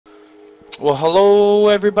Well, hello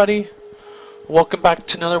everybody. Welcome back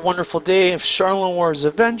to another wonderful day of Sharlenwar's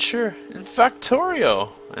adventure in Factorio.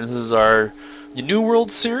 And this is our New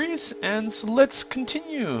World series, and so let's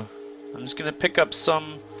continue. I'm just gonna pick up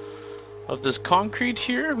some of this concrete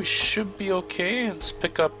here. We should be okay. Let's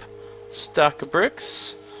pick up a stack of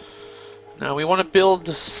bricks. Now we want to build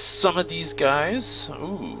some of these guys.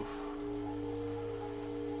 Ooh.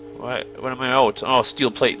 What am I out? Oh, steel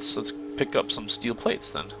plates. Let's pick up some steel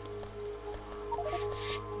plates then.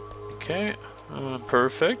 Okay,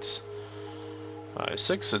 perfect. 5,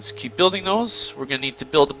 6, let's keep building those. We're gonna need to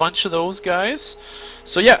build a bunch of those guys.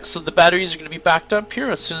 So yeah, so the batteries are gonna be backed up here.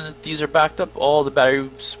 As soon as these are backed up, all the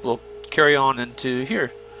batteries will carry on into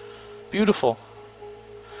here. Beautiful.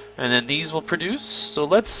 And then these will produce. So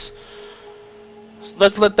let's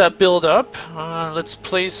let that build up. Let's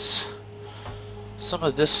place some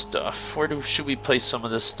of this stuff. Where should we place some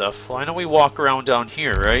of this stuff? Well, I know we walk around down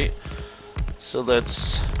here, right? So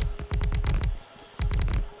let's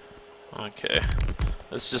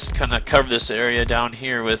just kind of cover this area down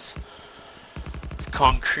here with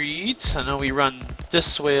concrete. I know we run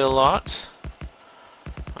this way a lot.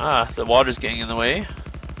 The water's getting in the way.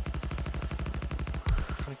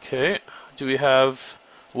 Okay, do we have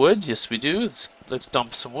wood? Yes, we do. Let's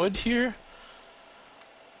dump some wood here.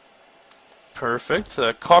 Perfect.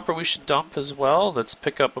 Copper we should dump as well. Let's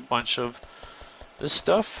pick up a bunch of this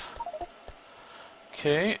stuff.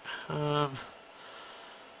 Okay,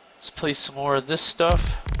 let's place some more of this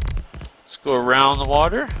stuff. Let's go around the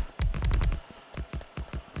water.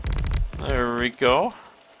 There we go.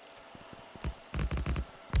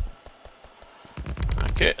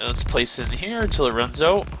 Okay, let's place it in here until it runs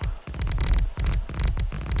out.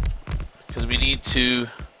 Because we need to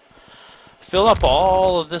fill up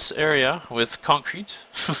all of this area with concrete.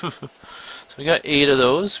 So we got 8 of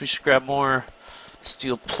those. We should grab more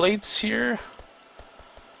steel plates here.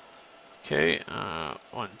 Okay,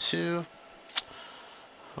 1, 2.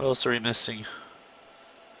 What else are we missing?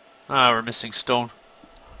 We're missing stone.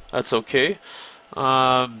 That's okay.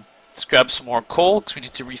 Let's grab some more coal because we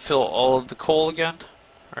need to refill all of the coal again.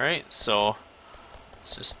 Alright, so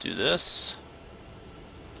let's just do this.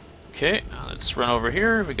 Okay, let's run over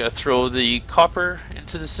here. We gotta throw the copper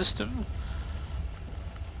into the system.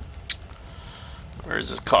 Where is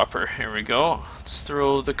this copper? Here we go. Let's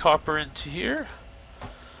throw the copper into here.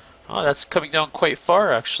 Oh, that's coming down quite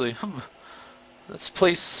far actually. Let's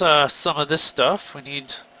place some of this stuff. We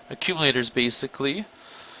need accumulators basically.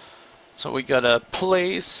 So we gotta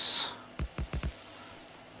place,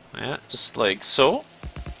 yeah, just like so.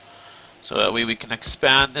 So that way we can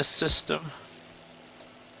expand this system.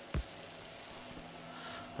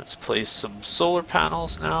 Let's place some solar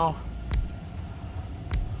panels now.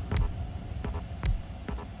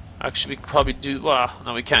 Actually, we could probably do, well,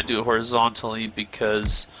 no, we can't do it horizontally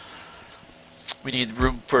because we need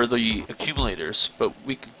room for the accumulators, but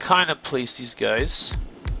we can kind of place these guys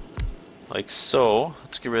like so.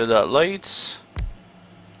 Let's get rid of that light.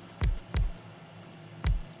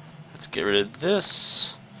 Let's get rid of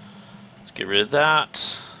this. Let's get rid of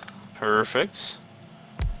that. Perfect.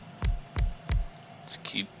 Let's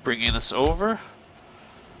keep bringing this over.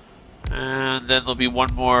 And then there'll be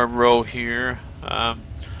one more row here.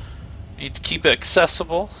 Need to keep it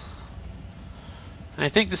accessible. And I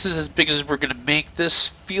think this is as big as we're going to make this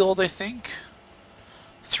field, I think.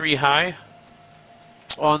 3 high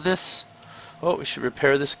on this. Oh, we should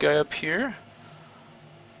repair this guy up here.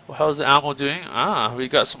 Well, how's the ammo doing? We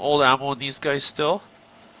got some old ammo in these guys still.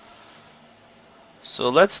 So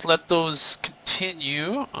let's let those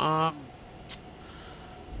continue.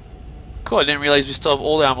 Cool, I didn't realize we still have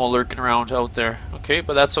old ammo lurking around out there. Okay,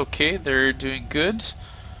 but that's okay. They're doing good.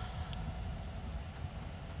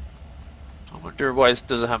 I wonder why this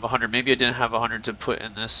doesn't have 100. Maybe I didn't have 100 to put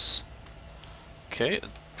in this. Okay,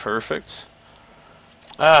 perfect.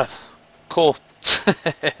 Cool.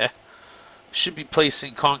 Should be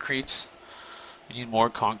placing concrete. We need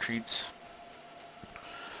more concrete.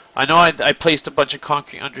 I know I placed a bunch of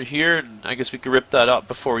concrete under here, and I guess we could rip that up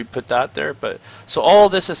before we put that there. But so all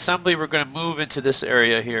this assembly, we're going to move into this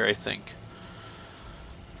area here, I think.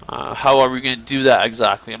 How are we going to do that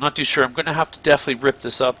exactly? I'm not too sure. I'm going to have to definitely rip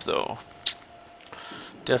this up, though.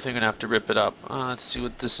 Definitely going to have to rip it up. Let's see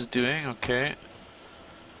what this is doing. Okay.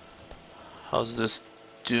 How's this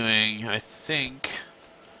doing? I think.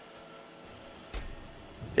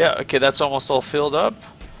 Yeah, okay, that's almost all filled up.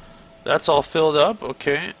 That's all filled up,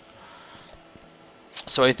 okay.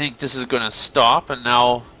 So I think this is going to stop, and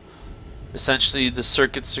now essentially the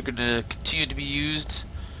circuits are going to continue to be used.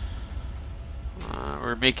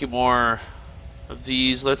 We're making more of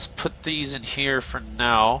these. Let's put these in here for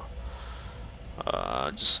now.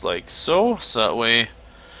 just like so. So that way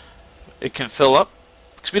it can fill up.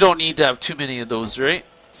 Because we don't need to have too many of those, right?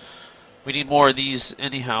 We need more of these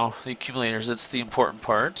anyhow, the accumulators. That's the important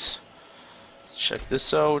part. Let's check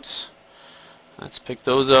this out. Let's pick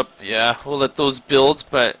those up. Yeah, we'll let those build,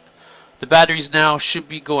 but the batteries now should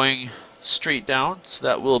be going straight down, so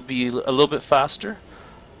that will be a little bit faster.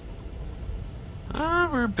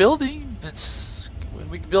 We're building.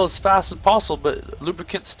 We can build as fast as possible, but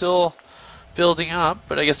lubricant's still building up,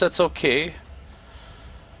 but I guess that's okay.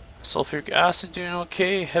 Sulfuric acid doing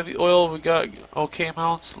okay. Heavy oil, we got okay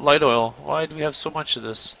amounts. Light oil, why do we have so much of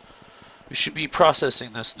this? We should be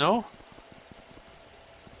processing this, no?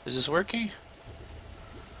 Is this working?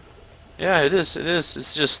 Yeah, it is,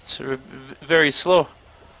 It's just very slow.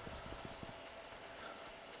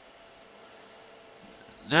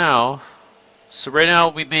 Now, so right now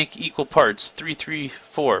we make equal parts, 3, 3,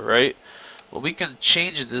 4, right? Well, we can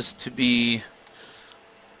change this to be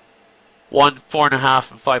 1,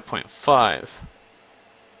 4.5, and 5.5.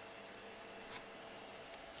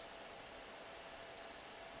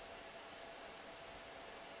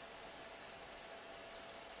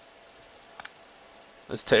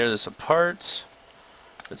 Let's tear this apart.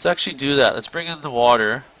 Let's actually do that. Let's bring in the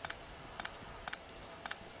water.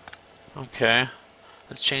 Okay.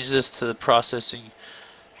 Let's change this to the processing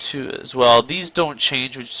 2 as well. These don't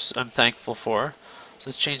change, which I'm thankful for. So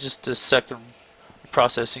let's change this to second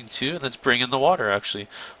processing 2. Let's bring in the water, actually.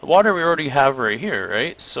 The water we already have right here,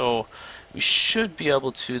 right? So we should be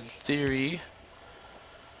able to, in theory,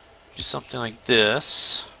 do something like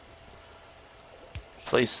this.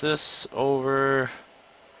 Place this over...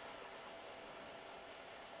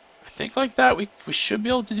 I think like that. We should be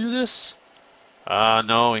able to do this.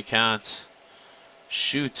 No, we can't.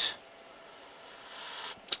 Shoot.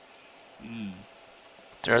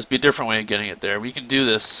 There has to be a different way of getting it there. We can do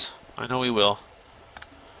this. I know we will.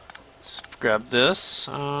 Let's grab this.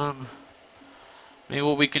 Maybe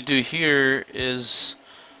what we can do here is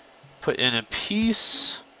put in a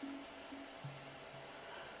piece,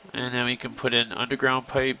 and then we can put in underground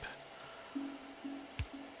pipe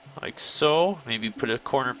like so. Maybe put a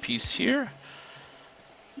corner piece here,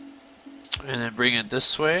 and then bring it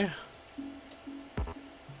this way.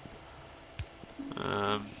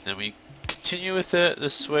 Then we continue with it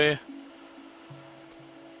this way.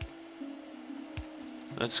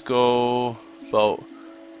 Let's go about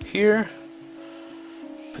here.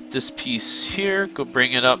 Put this piece here. Go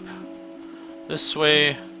bring it up this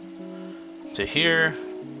way to here,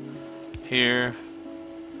 here,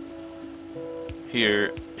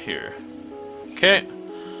 here, here. Okay.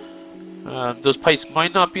 Those pipes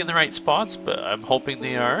might not be in the right spots, but I'm hoping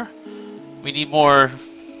they are. We need more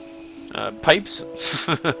pipes.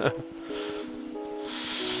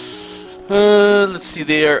 Let's see,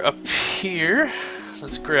 they are up here.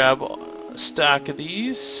 Let's grab a stack of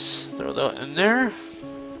these, throw that in there.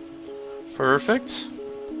 Perfect.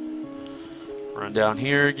 Run down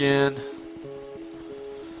here again.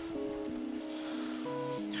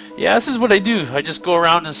 Yeah, this is what I do. I just go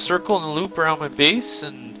around in a circle and a loop around my base,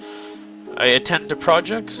 and I attend to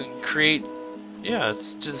projects and create. Yeah,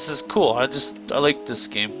 this is cool. I like this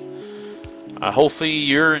game. Hopefully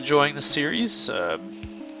you're enjoying the series.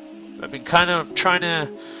 I've been kind of trying to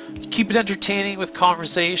keep it entertaining with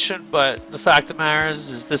conversation, but the fact of the matter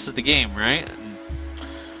is this is the game, right? And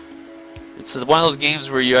it's one of those games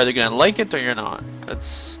where you're either gonna like it or you're not.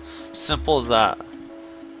 That's simple as that.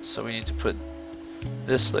 So we need to put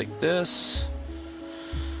this like this.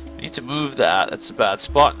 We need to move that. That's a bad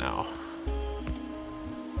spot now.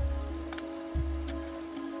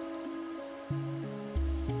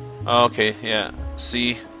 Okay, yeah.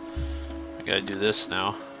 See, I gotta do this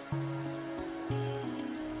now.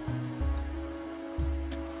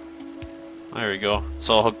 There we go. It's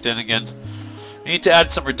all hooked in again. We need to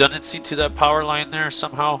add some redundancy to that power line there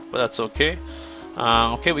somehow, but that's okay.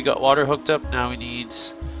 Okay, we got water hooked up. Now we need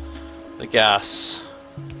the gas.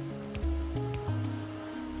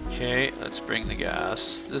 Okay, let's bring the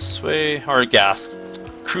gas this way, or gas,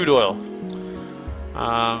 crude oil.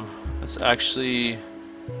 Let's actually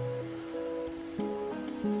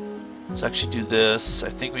do this. I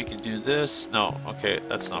think we can do this. No, okay,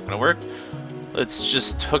 that's not gonna work. Let's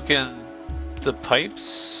just hook in the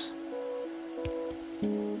pipes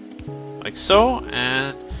like so,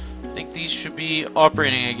 and I think these should be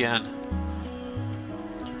operating again.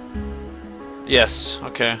 Yes,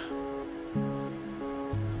 okay. And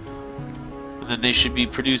then they should be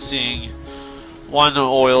producing 1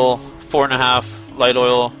 oil, 4.5 light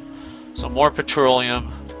oil, so more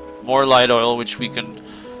petroleum, more light oil, which we can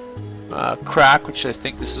crack, which I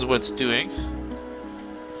think this is what it's doing.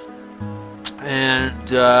 and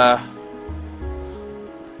the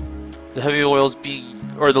heavy oils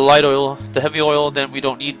being, or the light oil, the heavy oil, then we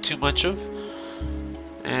don't need too much of.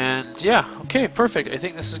 And yeah, okay, perfect. I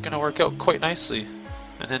think this is going to work out quite nicely.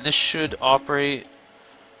 And then this should operate.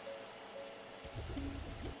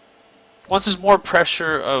 Once there's more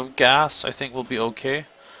pressure of gas, I think we'll be okay.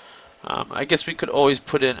 I guess we could always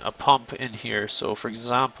put in a pump in here. So for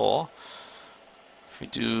example, if we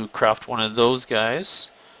do craft one of those guys.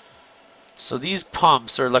 So these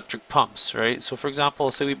pumps are electric pumps, right? So for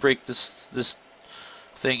example, say we break this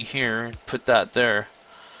thing here and put that there.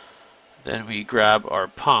 Then we grab our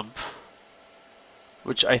pump,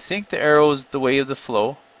 which I think the arrow is the way of the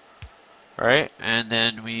flow, right? And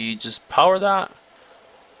then we just power that,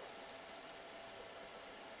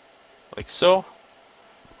 like so.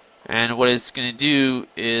 And what it's going to do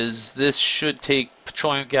is this should take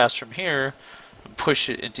petroleum gas from here and push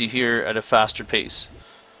it into here at a faster pace.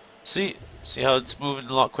 See how it's moving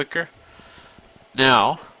a lot quicker?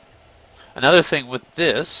 Now, another thing with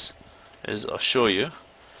this is, I'll show you.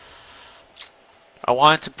 I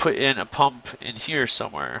wanted to put in a pump in here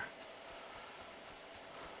somewhere.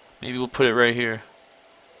 Maybe we'll put it right here.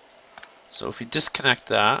 So if we disconnect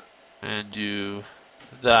that and do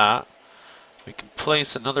that, we can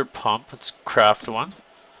place another pump. Let's craft one.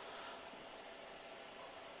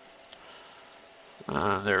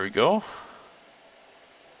 There we go.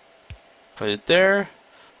 Put it there,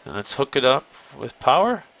 and let's hook it up with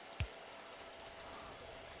power.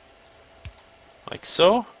 Like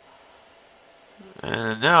so.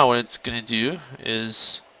 And now what it's going to do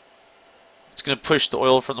is it's going to push the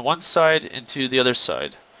oil from the one side into the other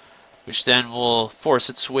side, which then will force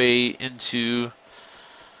its way into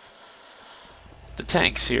the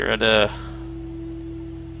tanks here at a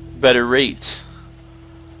better rate.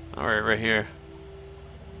 Alright, right here.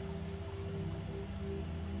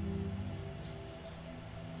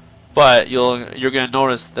 But you're going to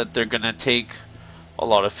notice that they're going to take a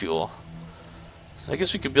lot of fuel. I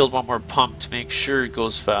guess we could build one more pump to make sure it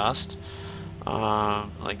goes fast.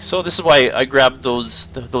 Like so. This is why I grabbed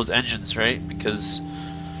those engines, right? Because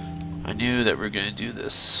I knew that we were going to do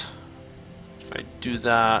this. If I do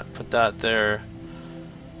that, put that there,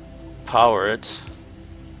 power it,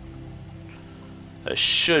 I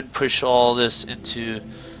should push all this into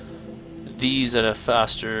these at a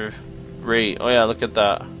faster rate. Oh yeah, look at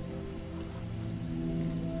that.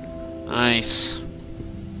 Nice.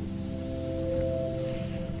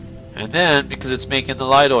 And then, because it's making the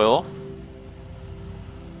light oil,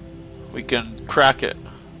 we can crack it,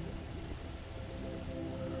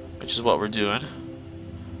 which is what we're doing.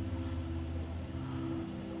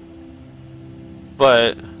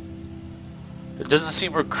 But it doesn't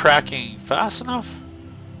seem we're cracking fast enough.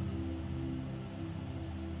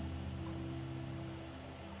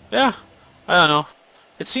 Yeah, I don't know.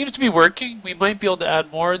 It seems to be working. We might be able to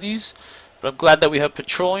add more of these, but I'm glad that we have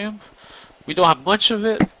petroleum. We don't have much of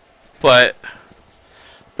it, but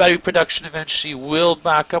battery production eventually will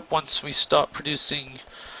back up once we stop producing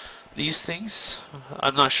these things.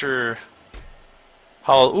 I'm not sure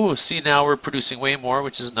how. Ooh, see, now we're producing way more,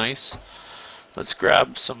 which is nice. Let's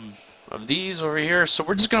grab some of these over here. So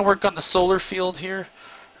we're just going to work on the solar field here.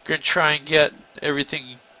 We're going to try and get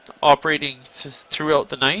everything operating throughout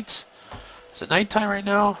the night. Is it nighttime right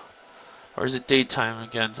now? Or is it daytime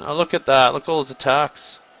again? Oh, look at that. Look at all those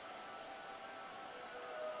attacks.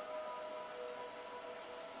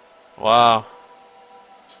 Wow.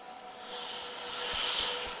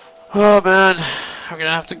 Oh man, we're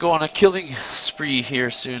gonna have to go on a killing spree here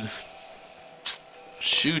soon.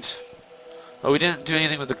 Shoot. Oh, we didn't do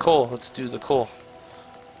anything with the coal. Let's do the coal.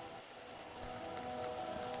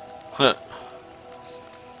 Huh.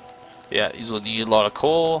 Yeah, these will need a lot of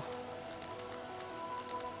coal.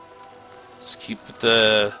 Let's keep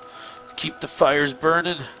the fires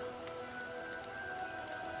burning.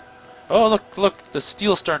 Oh, look, the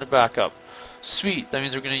steel's starting to back up. Sweet, that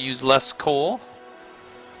means we're going to use less coal,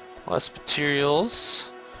 less materials.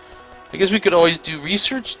 I guess we could always do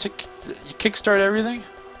research to kickstart everything,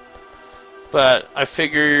 but I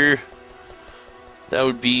figure that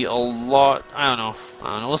would be a lot. I don't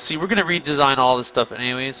know. We'll see. We're going to redesign all this stuff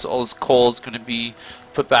anyway, so all this coal is going to be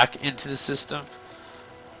put back into the system.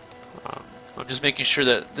 I'm just making sure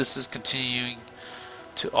that this is continuing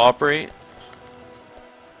to operate,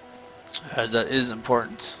 as that is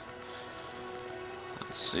important.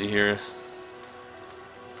 Let's see here.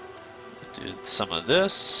 Do some of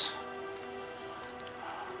this.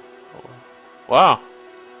 Wow.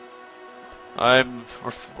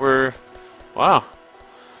 We're wow.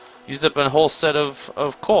 Used up a whole set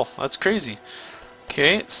of coal. That's crazy.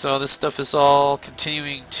 Okay, so this stuff is all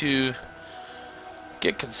continuing to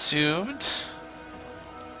get consumed.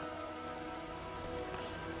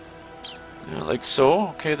 Yeah, like so.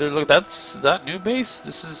 Okay, there. Look, that's that new base.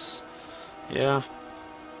 This is, yeah.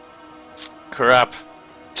 Crap.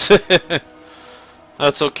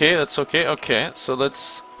 That's okay. That's okay. Okay, so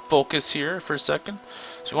let's focus here for a second.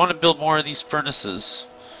 So we want to build more of these furnaces.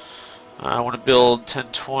 I want to build 10,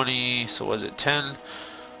 20. So was it 10,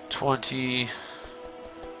 20,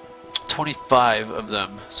 25 of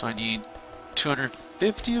them? So I need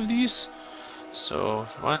 250 of these. So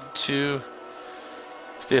 1, 2,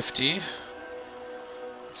 50.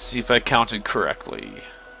 Let's see if I counted correctly.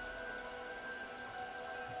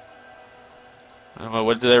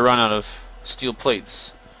 What did I run out of? Steel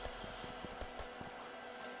plates.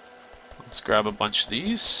 Let's grab a bunch of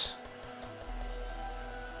these.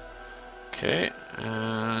 Okay,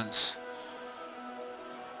 and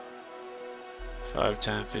 5,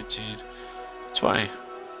 10, 15, 20.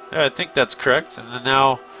 Yeah, I think that's correct. And then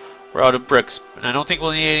now we're out of bricks. And I don't think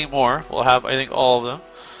we'll need any more. We'll have, I think, all of them.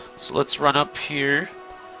 So let's run up here.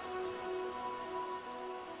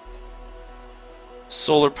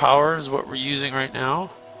 Solar power is what we're using right now.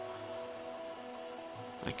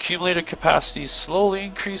 Accumulator capacity is slowly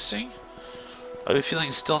increasing. I have a feeling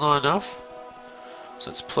it's still not enough. So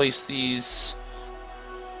let's place these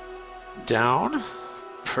down.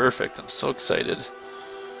 Perfect. I'm so excited.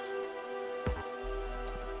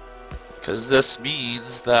 Because this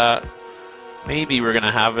means that maybe we're going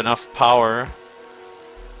to have enough power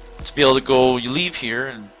to be able to go, you leave here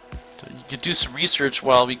and you can do some research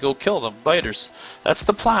while we go kill them, biters. That's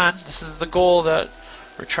the plan. This is the goal that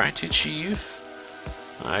we're trying to achieve.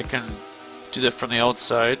 I can do that from the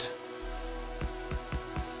outside.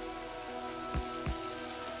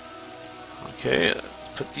 Okay, let's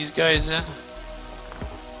put these guys in.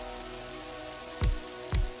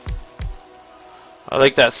 I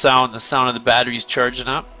like that sound, the sound of the batteries charging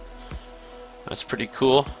up. That's pretty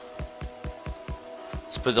cool.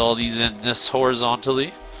 Let's put all these in this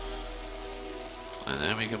horizontally. And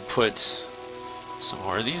then we can put some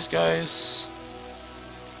more of these guys.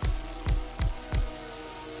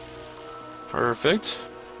 Perfect.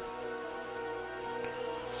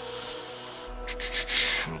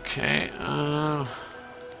 Okay.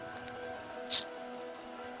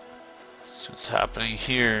 So what's happening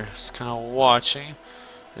here? Just kind of watching.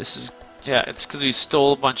 This is, yeah, it's because we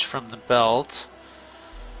stole a bunch from the belt.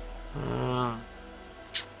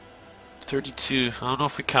 32. I don't know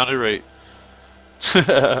if we counted right.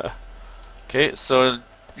 Okay, so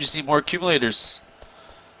we just need more accumulators.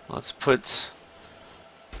 Let's put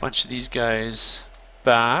a bunch of these guys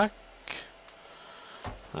back.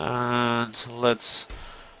 And let's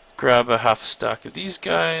grab a half a stack of these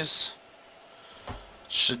guys.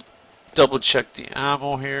 Should double check the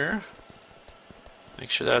ammo here. Make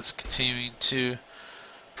sure that's continuing to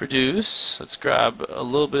produce. Let's grab a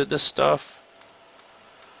little bit of this stuff.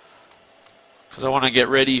 Because I want to get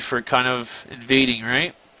ready for kind of invading,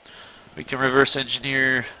 right? We can reverse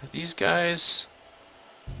engineer these guys.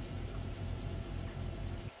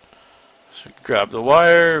 So we can grab the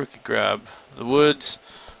wire, we can grab the wood.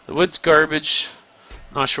 The wood's garbage.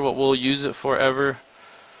 Not sure what we'll use it for ever.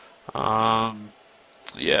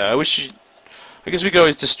 Yeah, I guess we could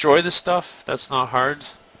always destroy this stuff. That's not hard.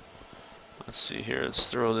 Let's see here. Let's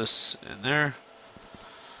throw this in there.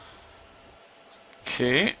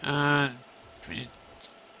 Okay, and we need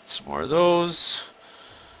some more of those.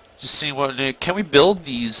 Just seeing what can we build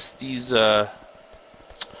these oh,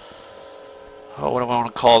 what do I want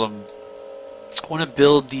to call them? I want to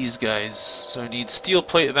build these guys. So I need steel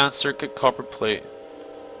plate, advanced circuit, copper plate.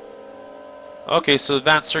 Okay, so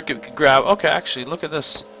advanced circuit we can grab. Okay, actually, look at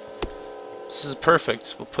this. This is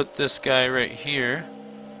perfect. We'll put this guy right here.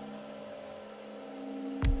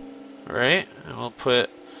 Right, and we'll put.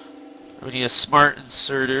 We need a smart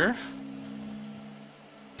inserter.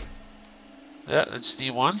 Yeah, I just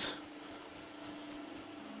need one.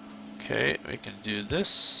 Okay, we can do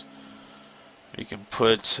this. We can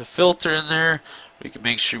put a filter in there. We can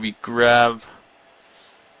make sure we grab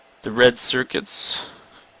the red circuits.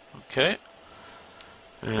 Okay.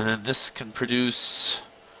 And then this can produce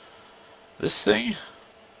this thing.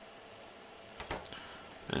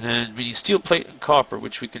 And then we need steel plate and copper,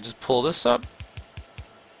 which we can just pull this up.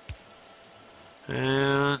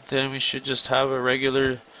 And then we should just have a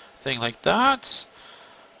regular thing like that.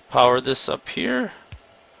 Power this up here.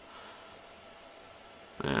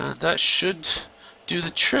 And that should do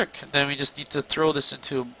the trick. And then we just need to throw this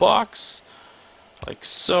into a box, like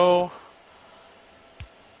so.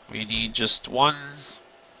 We need just one.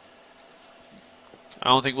 I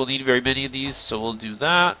don't think we'll need very many of these, so we'll do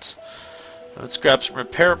that. Let's grab some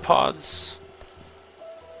repair pods.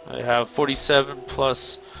 I have 47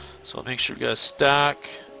 plus, so I'll make sure we got a stack.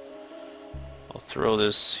 I'll throw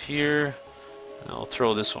this here, and I'll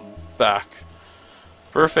throw this one back.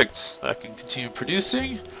 Perfect. That can continue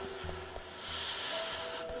producing.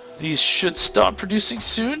 These should stop producing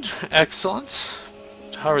soon. Excellent.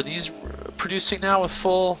 How are these producing now with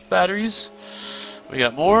full batteries? We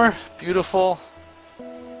got more. Beautiful.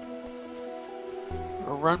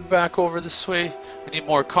 We'll run back over this way. We need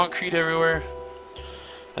more concrete everywhere.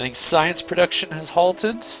 I think science production has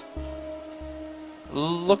halted.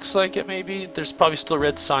 Looks like it maybe. There's probably still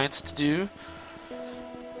red science to do.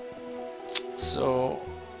 So,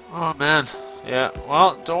 oh man. Yeah,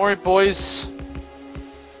 well, don't worry boys.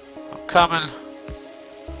 I'm coming.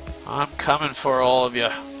 I'm coming for all of you.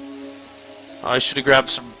 I should have grabbed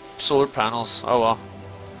some solar panels. Oh well.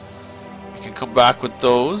 We can come back with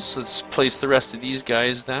those. Let's place the rest of these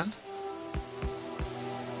guys then.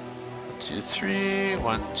 1, 2, 3.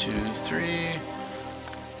 1, 2, 3.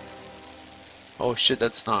 Oh shit,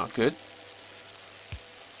 that's not good.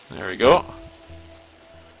 There we go.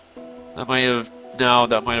 That might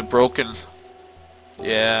have broken.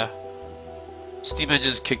 Yeah. Steam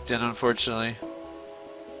engines kicked in, unfortunately.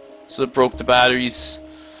 So it broke the batteries.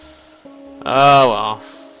 Oh well.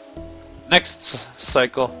 Next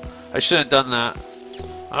cycle. I shouldn't have done that.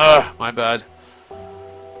 Ah, my bad.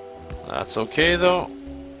 That's okay though.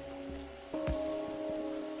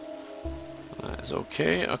 That is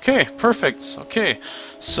okay. Okay, perfect. Okay.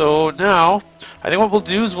 So now, I think what we'll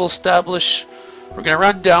do is we'll establish, we're going to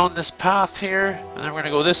run down this path here, and then we're going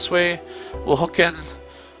to go this way. We'll hook in,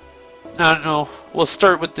 no, we'll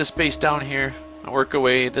start with this base down here and work our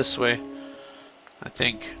way this way. I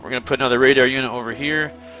think we're going to put another radar unit over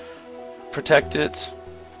here, protect it.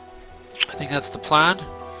 I think that's the plan.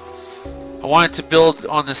 I wanted to build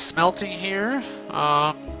on the smelting here.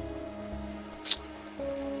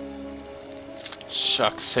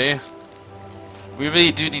 Shucks, hey. We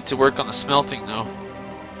really do need to work on the smelting though.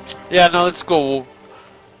 Yeah, no, let's go.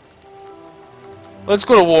 Let's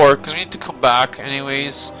go to war because we need to come back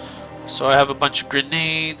anyways. So I have a bunch of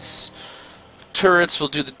grenades. Turrets, we'll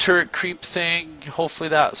do the turret creep thing. Hopefully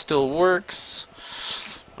that still works.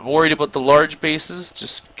 I'm worried about the large bases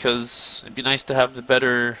just because it'd be nice to have the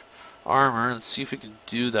better armor. Let's see if we can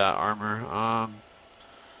do that armor.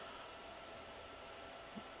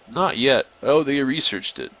 Not yet. Oh, they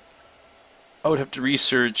researched it. I would have to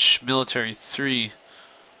research military 3.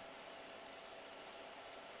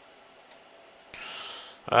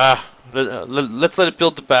 Let's let it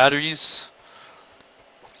build the batteries.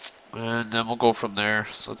 And then we'll go from there.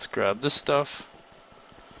 So let's grab this stuff.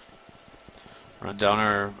 Run down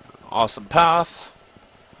our awesome path.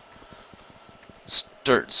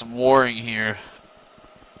 Start some warring here.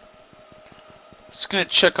 Just gonna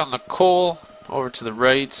check on the coal over to the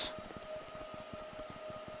right.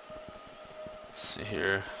 Let's see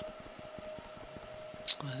here.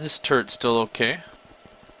 This turret's still okay.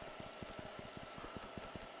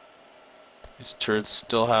 These turrets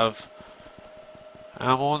still have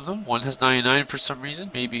ammo in them. One has 99 for some reason.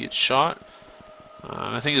 Maybe it's shot.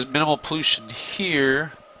 I think there's minimal pollution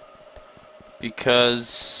here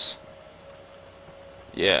because,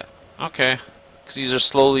 yeah, okay, because these are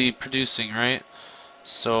slowly producing, right?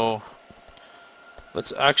 So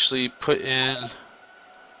let's actually put in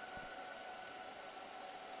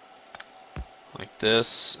like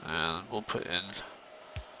this, and we'll put in,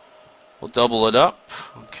 we'll double it up.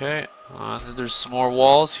 Okay, there's some more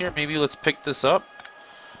walls here. Maybe let's pick this up.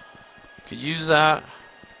 Could use that.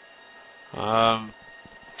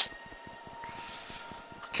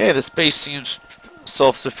 Okay, this base seems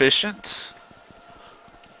self-sufficient.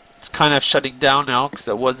 It's kind of shutting down now because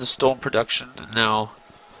that was a stone production, and now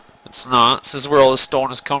it's not. This is where all the stone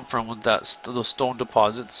has come from, with those stone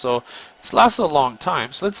deposits. So it's lasted a long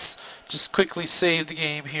time. So let's just quickly save the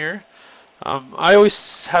game here. I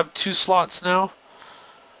always have 2 slots now,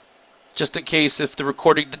 just in case if the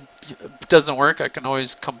recording doesn't work, I can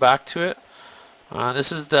always come back to it.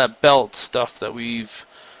 This is the belt stuff that we've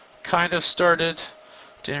kind of started.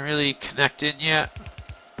 Didn't really connect in yet.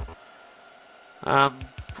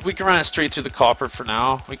 We can run it straight through the copper for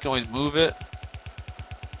now. We can always move it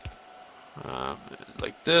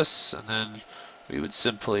like this, and then we would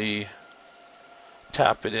simply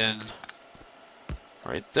tap it in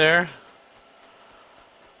right there.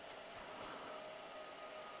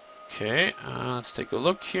 Okay, let's take a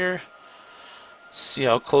look here. See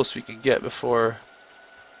how close we can get before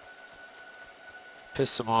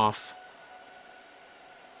piss them off.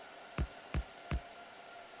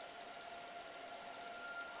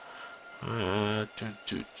 Doot,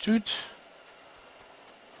 doot, doot.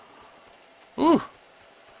 Ooh,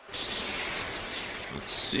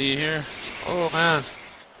 Let's see here. Oh man.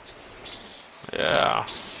 Yeah.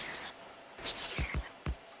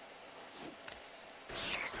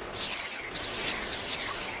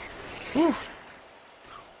 Whew.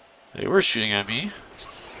 They were shooting at me.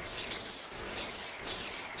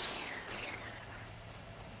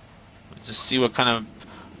 Let's just see what kind of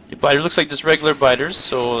biter. Looks like just regular biters,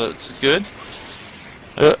 so it's good.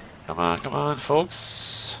 Come on,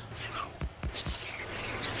 folks.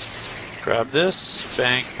 Grab this.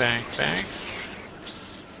 Bang, bang, bang.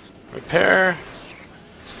 Repair.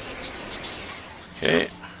 Okay.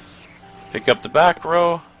 Pick up the back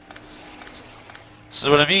row. This is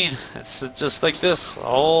what I mean. It's just like this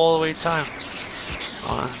all the way time.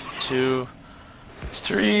 1, 2,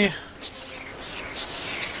 3.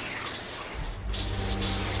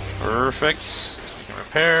 Perfect. We can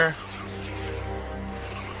repair.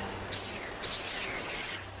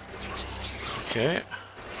 Okay.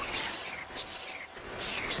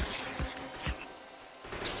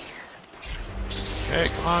 Okay,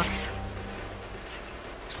 come on.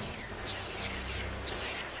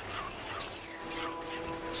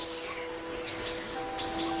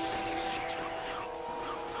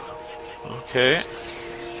 Okay.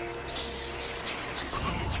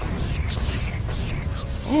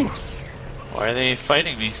 Ooh. Why are they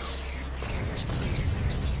fighting me?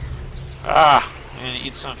 Ah, I'm gonna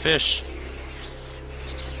eat some fish.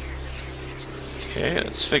 Okay,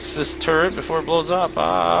 let's fix this turret before it blows up.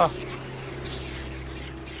 Ah.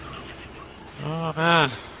 Oh man.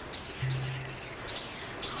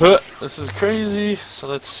 This is crazy. So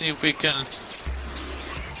let's see if we can.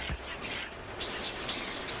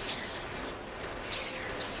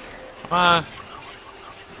 Come on.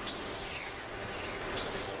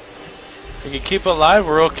 If we can keep it alive,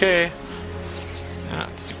 we're okay. Yeah,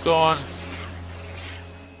 keep going.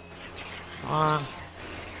 Come on.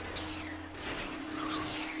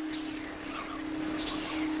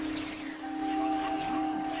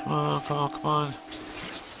 Come on, come on, come on.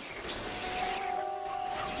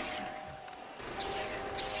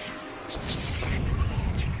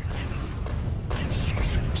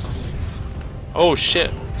 Oh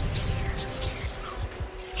shit.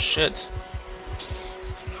 Shit.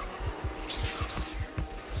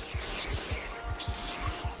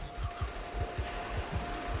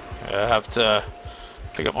 I have to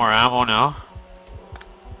pick up more ammo now.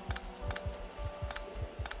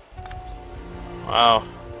 Wow.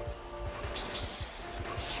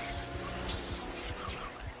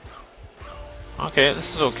 Okay,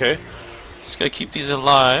 this is okay. Just gotta keep these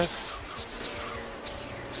alive.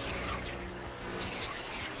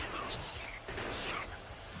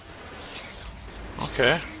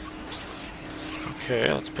 Okay.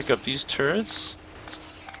 Okay, let's pick up these turrets.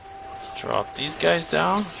 Let's drop these guys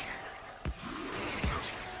down.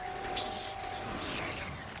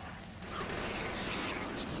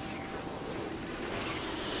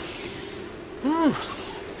 Whew.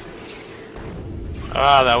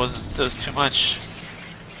 Ah, that was too much.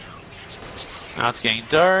 Now it's getting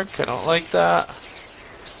dark. I don't like that.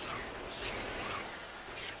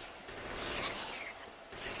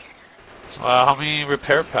 Wow, how many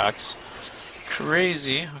repair packs?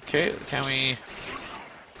 Crazy. Okay, can we...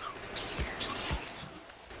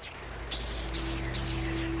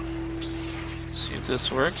 see if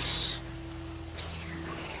this works.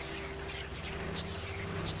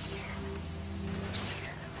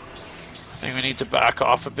 I think we need to back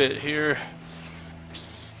off a bit here.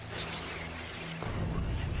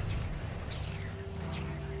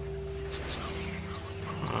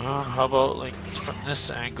 How about like from this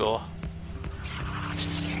angle?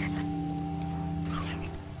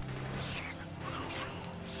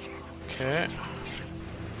 Okay.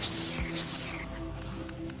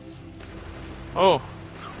 Oh.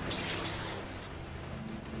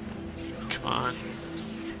 Come on.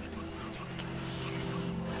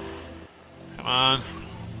 Come on.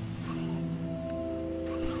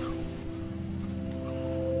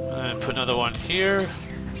 And put another one here.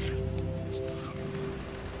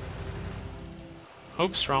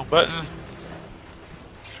 Oops, wrong button.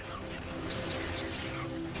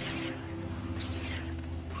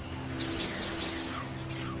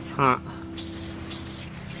 Huh.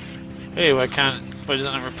 Hey, why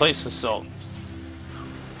doesn't it replace the salt?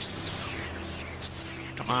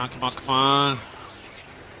 Come on, come on, come on.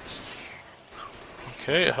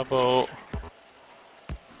 Okay, how about...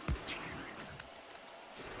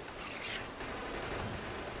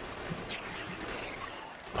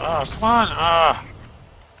 Ah, come on, ah!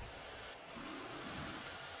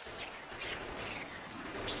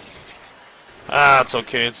 Ah, it's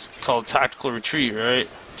okay, it's called tactical retreat, right?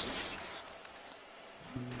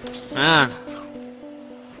 Man,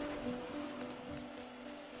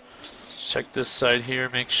 check this side here,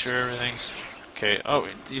 make sure everything's okay. Oh,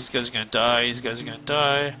 these guys are gonna die. These guys are gonna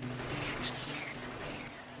die.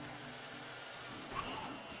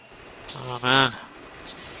 Oh man.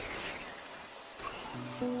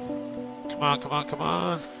 Come on, come on, come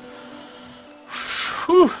on.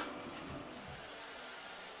 Whew.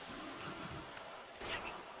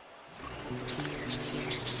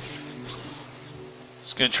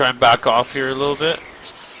 Just gonna try and back off here a little bit.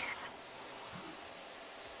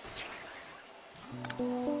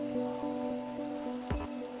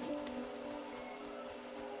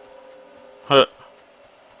 Huh.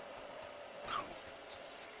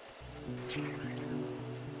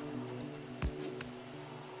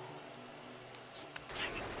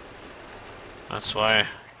 That's why.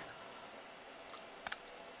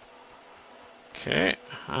 Okay,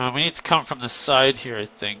 we need to come from the side here, I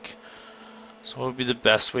think. So what would be the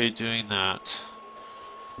best way of doing that?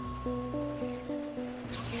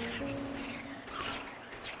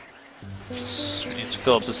 Just, we need to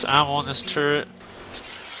fill up this ammo on this turret.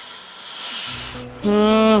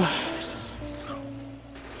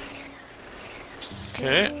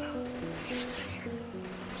 Okay.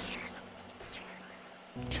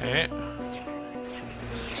 Okay.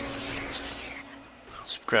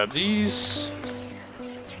 Let's grab these.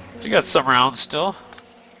 We got some rounds still.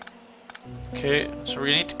 Okay, so we're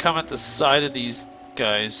gonna need to come at the side of these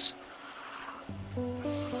guys.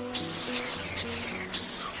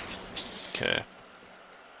 Okay.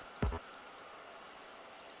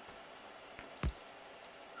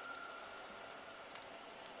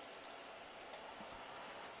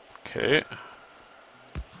 Okay.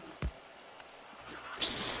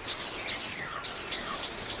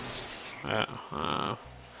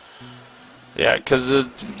 Yeah, because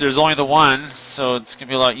there's only the one, so it's gonna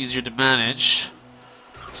be a lot easier to manage.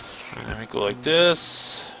 And then we go like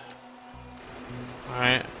this.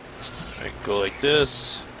 Alright. I go like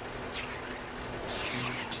this.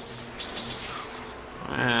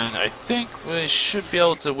 And I think we should be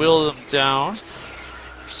able to whittle them down.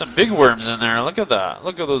 There's some big worms in there. Look at that.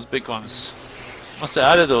 Look at those big ones. Must have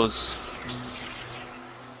added those.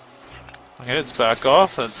 Okay, let's back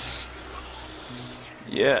off. That's...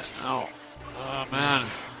 Yeah. Oh. Oh, man.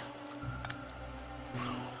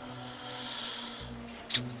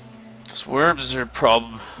 Those worms are a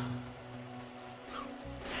problem.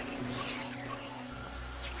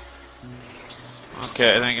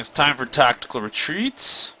 Okay, I think it's time for tactical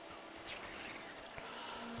retreats.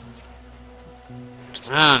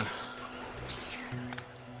 Man.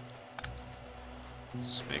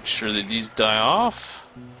 Let's make sure that these die off.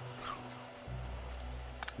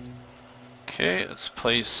 Okay, let's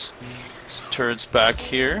place some turrets back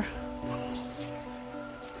here.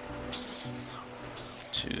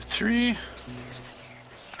 2, 3.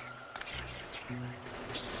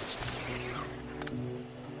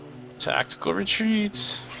 Tactical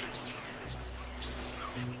retreat.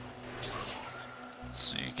 Let's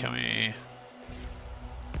see, can we...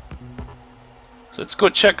 So let's go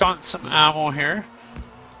check on some ammo here.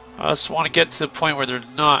 I just want to get to the point where they're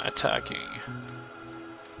not attacking.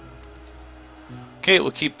 Okay,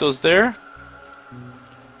 we'll keep those there.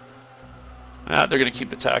 Ah, they're gonna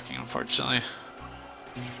keep attacking, unfortunately.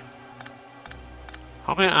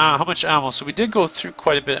 How much ammo? So we did go through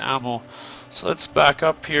quite a bit of ammo. So let's back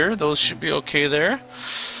up here. Those should be okay there.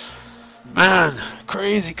 Man,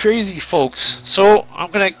 crazy, crazy, folks. So I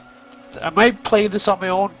might play this on my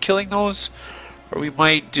own, killing those, or we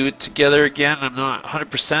might do it together again. I'm not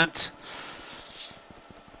 100%.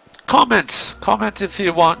 Comment if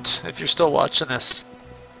you want, if you're still watching this.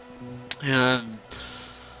 And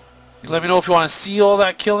let me know if you want to see all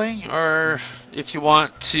that killing, or if you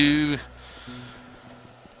want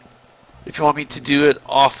me to do it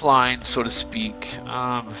offline, so to speak,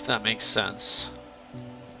 if that makes sense.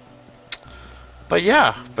 But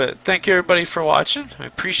yeah, thank you everybody for watching. I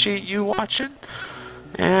appreciate you watching,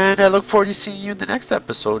 and I look forward to seeing you in the next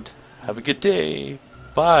episode. Have a good day.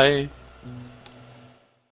 Bye.